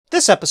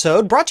This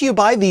episode brought to you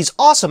by these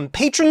awesome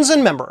patrons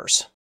and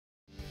members.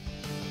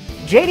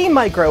 JD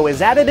Micro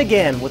is at it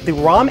again with the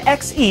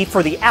ROMXe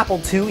for the Apple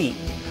IIe.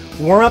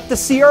 Warm up the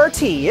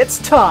CRT, it's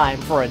time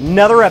for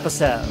another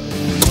episode.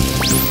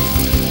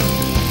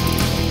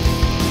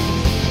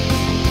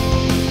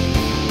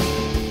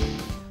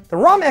 The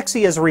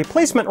ROMXe is a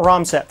replacement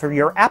ROM set for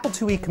your Apple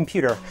IIe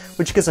computer,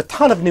 which gives a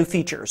ton of new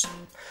features.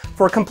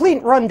 For a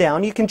complete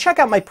rundown, you can check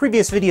out my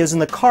previous videos in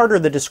the card or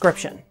the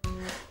description.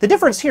 The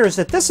difference here is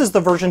that this is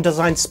the version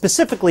designed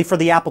specifically for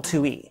the Apple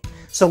IIe,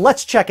 so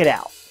let's check it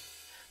out.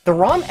 The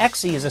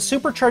ROMXe is a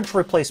supercharged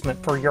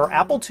replacement for your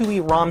Apple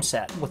IIe ROM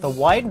set with a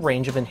wide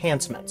range of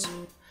enhancements.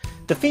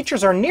 The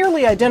features are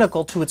nearly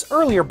identical to its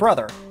earlier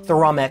brother, the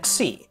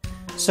ROMXe,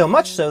 so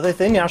much so that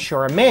they now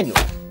share a manual,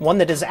 one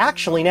that is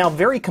actually now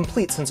very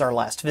complete since our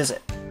last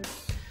visit.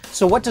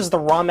 So what does the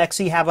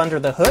ROMXe have under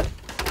the hood?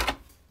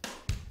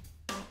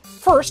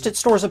 First, it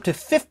stores up to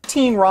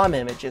 15 ROM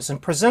images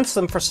and presents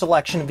them for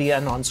selection via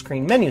an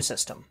on-screen menu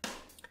system.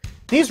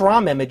 These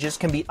ROM images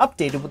can be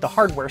updated with the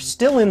hardware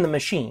still in the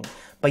machine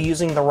by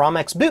using the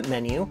ROMX boot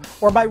menu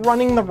or by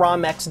running the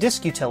ROMX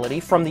disk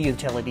utility from the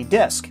utility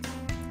disk.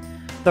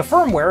 The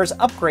firmware is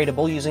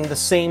upgradable using the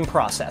same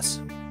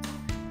process.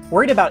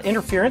 Worried about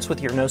interference with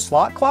your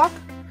no-slot clock?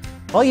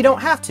 Well, you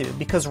don't have to,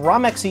 because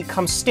ROMXe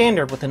comes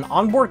standard with an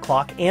onboard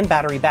clock and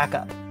battery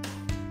backup.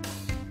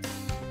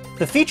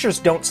 The features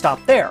don't stop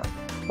there.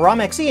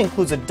 ROMXe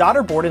includes a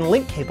daughter board and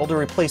link cable to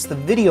replace the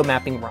video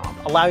mapping ROM,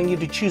 allowing you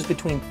to choose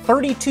between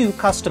 32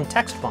 custom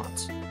text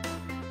fonts.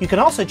 You can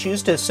also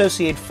choose to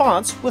associate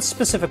fonts with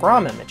specific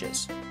ROM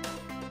images.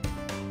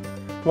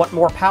 Want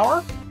more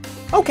power?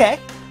 Okay!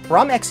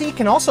 ROMXe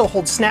can also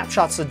hold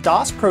snapshots of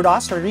DOS,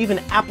 ProDOS, or even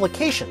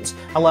applications,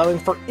 allowing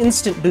for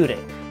instant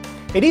booting.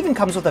 It even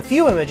comes with a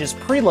few images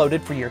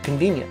preloaded for your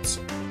convenience.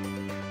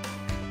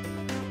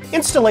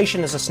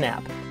 Installation is a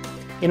snap.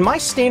 In my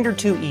standard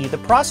IIe, the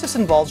process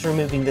involves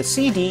removing the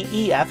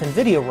CD, EF, and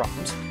video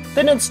ROMs,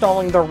 then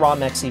installing the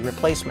ROMXe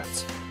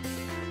replacements.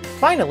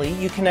 Finally,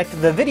 you connect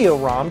the video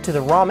ROM to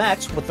the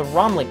ROMX with the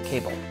ROM link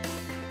cable.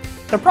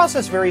 The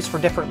process varies for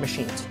different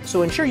machines,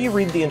 so ensure you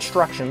read the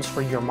instructions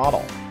for your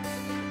model.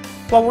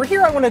 While we're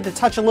here, I wanted to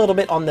touch a little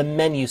bit on the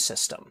menu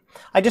system.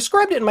 I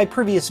described it in my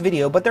previous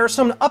video, but there are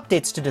some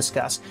updates to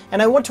discuss,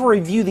 and I want to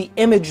review the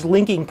image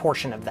linking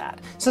portion of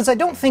that, since I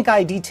don't think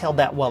I detailed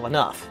that well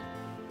enough.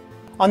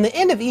 On the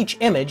end of each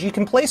image, you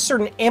can place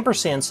certain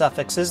ampersand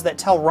suffixes that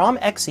tell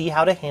ROMXe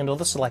how to handle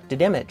the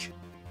selected image.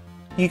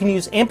 You can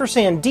use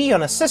 &D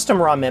on a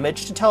system ROM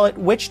image to tell it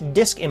which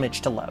disk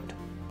image to load.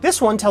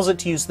 This one tells it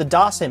to use the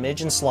DOS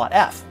image in slot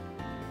F.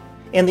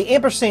 And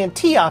the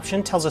 &T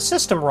option tells a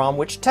system ROM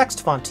which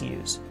text font to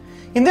use.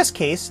 In this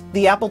case,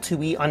 the Apple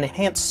IIe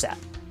Enhanced set.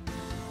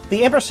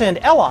 The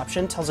 &L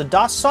option tells a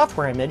DOS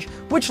software image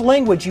which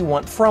language you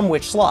want from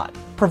which slot,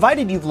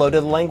 provided you've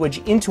loaded the language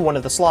into one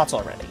of the slots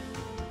already.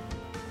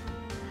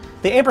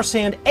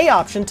 The &A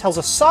option tells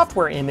a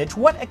software image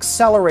what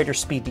accelerator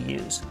speed to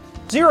use.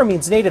 0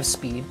 means native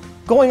speed,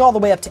 going all the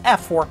way up to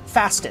F for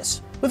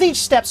fastest, with each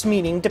step's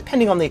meaning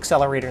depending on the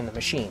accelerator in the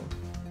machine.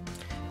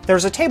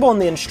 There's a table in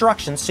the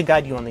instructions to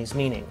guide you on these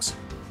meanings.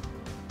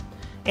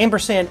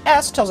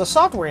 &S tells a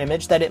software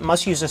image that it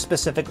must use a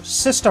specific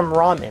system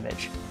ROM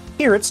image.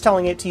 Here it's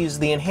telling it to use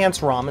the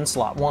enhanced ROM in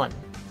slot 1.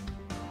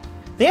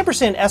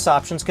 The &S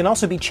options can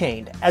also be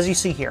chained, as you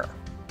see here.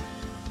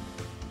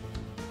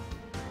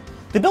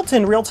 The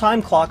built-in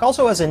real-time clock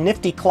also has a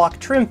nifty clock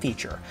trim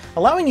feature,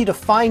 allowing you to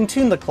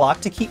fine-tune the clock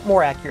to keep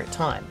more accurate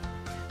time.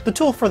 The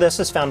tool for this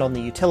is found on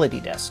the utility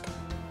disk.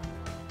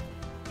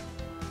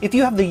 If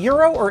you have the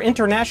Euro or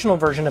International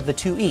version of the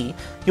IIe,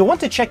 you'll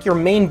want to check your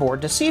main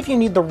board to see if you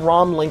need the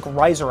ROM link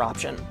riser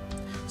option.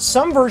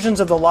 Some versions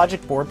of the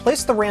logic board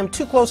place the RAM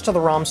too close to the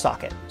ROM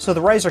socket, so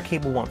the riser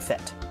cable won't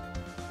fit.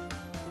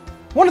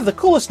 One of the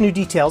coolest new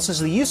details is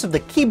the use of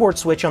the keyboard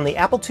switch on the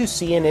Apple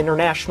IIc and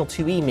International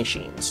IIe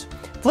machines.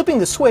 Flipping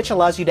the switch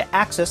allows you to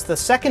access the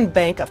second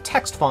bank of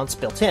text fonts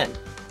built in.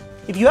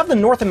 If you have the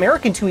North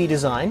American IIe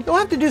design, you'll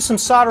have to do some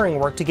soldering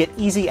work to get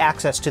easy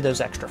access to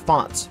those extra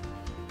fonts.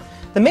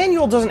 The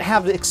manual doesn't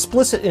have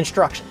explicit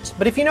instructions,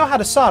 but if you know how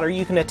to solder,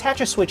 you can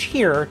attach a switch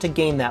here to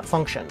gain that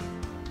function.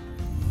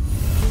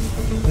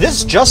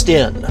 This just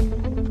in.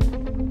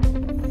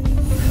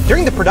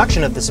 During the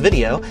production of this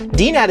video,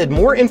 Dean added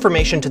more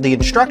information to the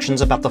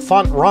instructions about the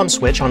font ROM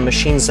switch on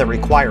machines that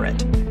require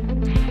it.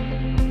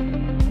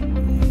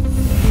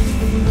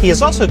 He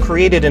has also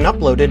created and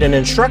uploaded an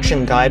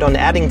instruction guide on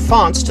adding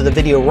fonts to the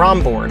video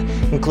ROM board,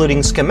 including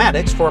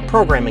schematics for a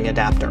programming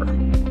adapter.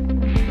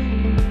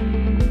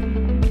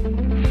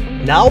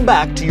 Now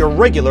back to your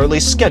regularly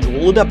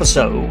scheduled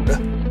episode.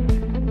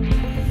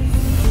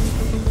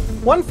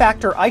 One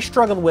factor I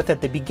struggled with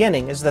at the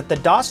beginning is that the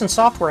DOS and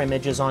software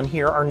images on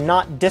here are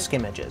not disk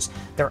images.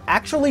 They're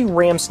actually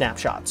RAM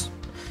snapshots.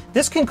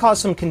 This can cause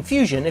some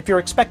confusion if you're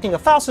expecting a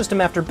file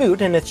system after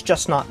boot and it's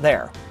just not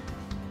there.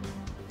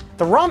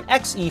 The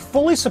ROMXe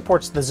fully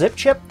supports the zip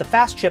chip, the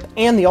fast chip,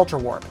 and the ultra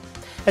warp.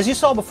 As you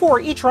saw before,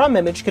 each ROM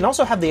image can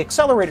also have the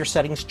accelerator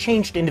settings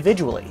changed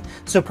individually,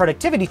 so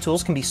productivity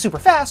tools can be super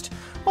fast,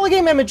 while a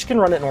game image can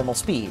run at normal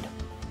speed.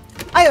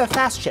 I have a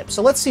fast chip,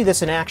 so let's see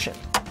this in action.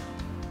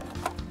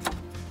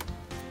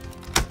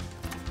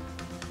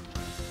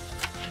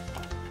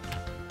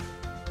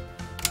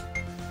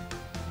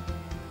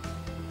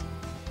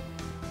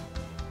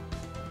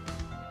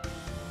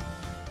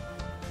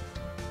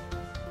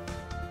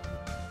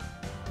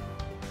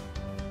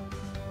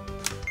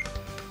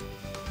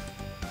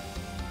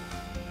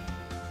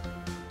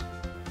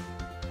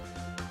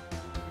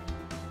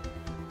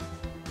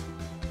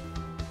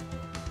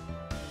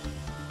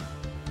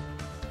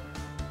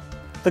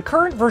 The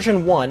current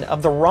version 1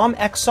 of the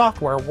ROMX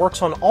software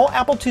works on all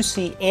Apple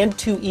IIc and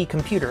IIe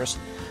computers,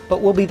 but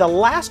will be the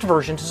last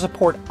version to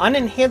support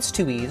unenhanced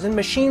 2Es and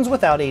machines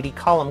without 80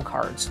 column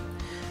cards.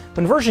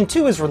 When version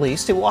 2 is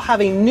released, it will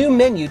have a new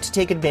menu to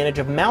take advantage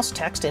of mouse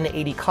text and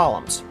 80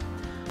 columns.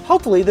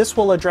 Hopefully this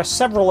will address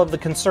several of the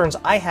concerns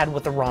I had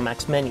with the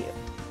ROMX menu.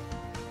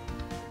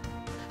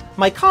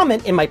 My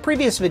comment in my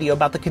previous video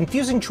about the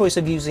confusing choice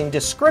of using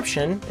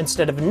description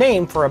instead of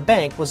name for a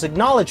bank was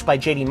acknowledged by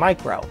JD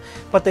Micro,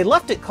 but they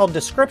left it called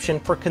description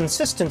for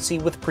consistency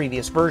with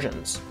previous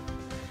versions.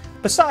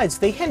 Besides,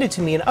 they hinted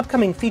to me an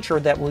upcoming feature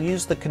that will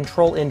use the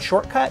Control-N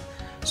shortcut,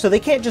 so they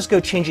can't just go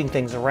changing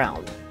things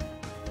around.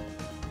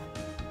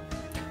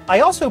 I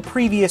also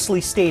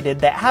previously stated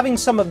that having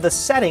some of the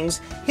settings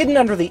hidden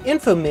under the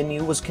info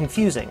menu was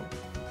confusing.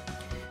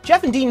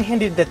 Jeff and Dean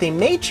hinted that they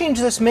may change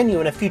this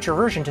menu in a future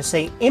version to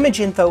say Image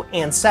Info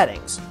and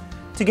Settings,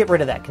 to get rid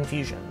of that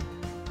confusion.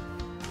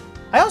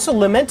 I also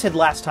lamented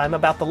last time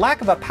about the lack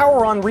of a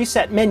Power On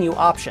Reset menu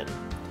option.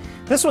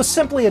 This was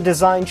simply a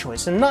design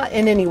choice and not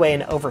in any way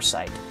an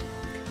oversight.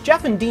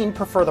 Jeff and Dean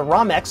prefer the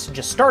ROMX to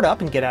just start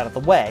up and get out of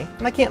the way,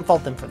 and I can't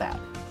fault them for that.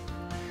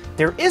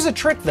 There is a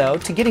trick though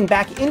to getting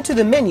back into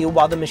the menu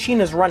while the machine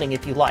is running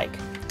if you like,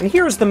 and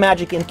here's the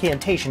magic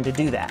incantation to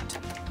do that.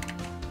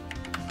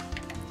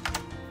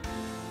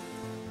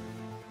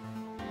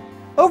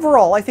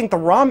 Overall, I think the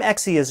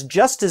ROMXe is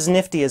just as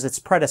nifty as its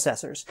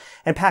predecessors,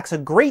 and packs a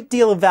great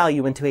deal of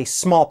value into a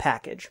small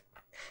package.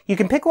 You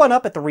can pick one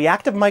up at the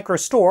Reactive Micro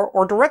store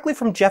or directly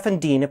from Jeff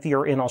and Dean if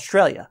you're in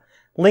Australia.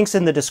 Links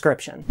in the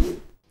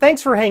description.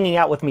 Thanks for hanging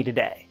out with me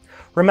today.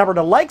 Remember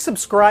to like,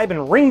 subscribe,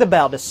 and ring the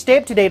bell to stay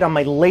up to date on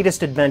my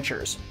latest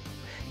adventures.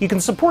 You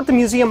can support the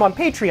museum on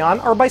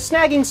Patreon or by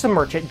snagging some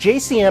merch at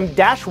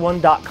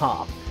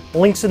jcm-1.com.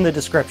 Links in the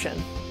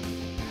description.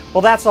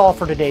 Well, that's all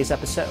for today's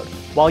episode.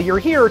 While you're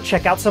here,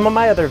 check out some of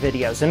my other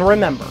videos, and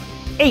remember,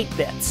 8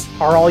 bits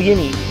are all you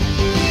need.